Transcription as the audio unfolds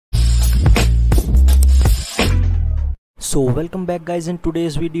So welcome back guys. In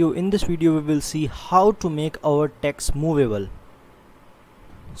today's video, we will see how to make our text movable.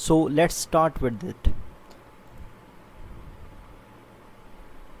 So let's start with it.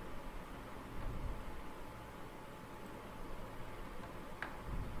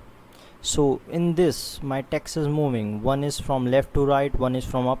 So in this, my text is moving. One is from left to right, one is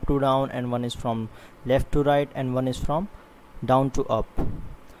from up to down, and one is from left to right, and one is from down to up.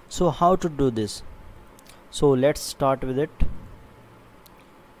 So how to do this? So let's start with it.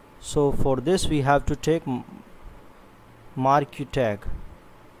 So for this we have to take Marquee tag,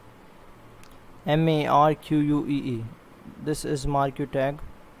 MARQUEE. This is Marquee tag.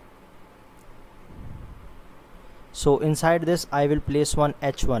 So inside this I will place one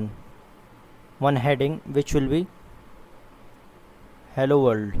H1, one heading, which will be hello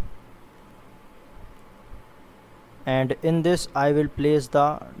world, and in this I will place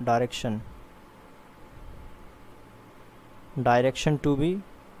the direction to be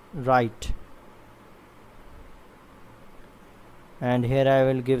right, and here I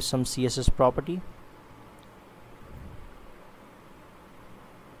will give some CSS property.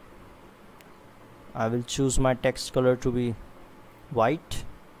 I will choose my text color to be white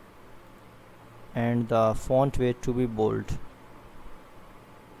and the font weight to be bold.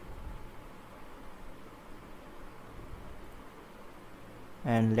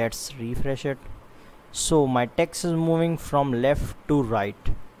 And let's refresh it. So my text is moving from left to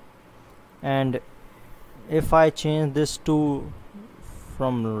right, and if I change this to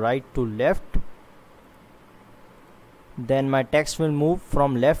from right to left, then my text will move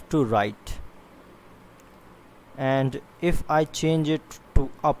from left to right, and if I change it to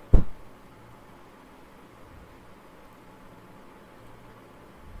up,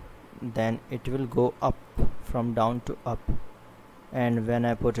 then it will go up from down to up, and when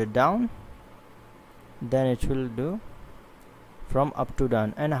I put it down, then it will do from up to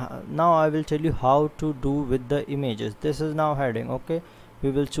down. And now I will tell you how to do with the images. This is now heading. Okay,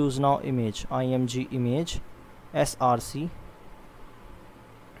 we will choose now image, img image src.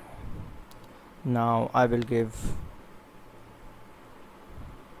 Now I will give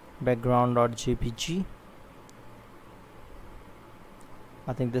background.jpg.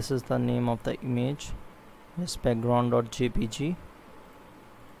 I think this is the name of the image. Yes, background.jpg.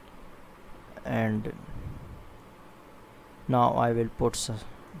 And now I will put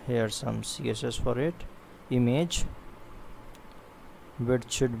here some CSS for it. Image width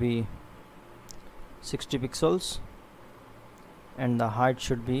should be 60 pixels and the height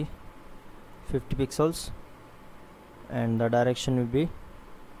should be 50 pixels, and the direction will be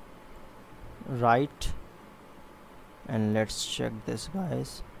right. And let's check this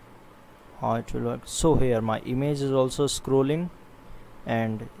guys, how it will work. So here my image is also scrolling,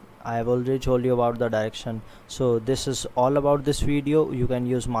 and I have already told you about the direction. So this is all about this video. You can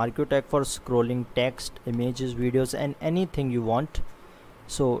use Marquee tag for scrolling text, images, videos, and anything you want.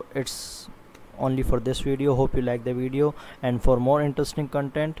 So it's only for this video. Hope you like the video, and for more interesting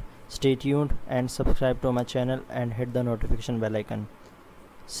content, stay tuned and subscribe to my channel and hit the notification bell icon.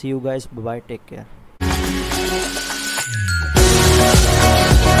 See you guys. Bye bye. Take care.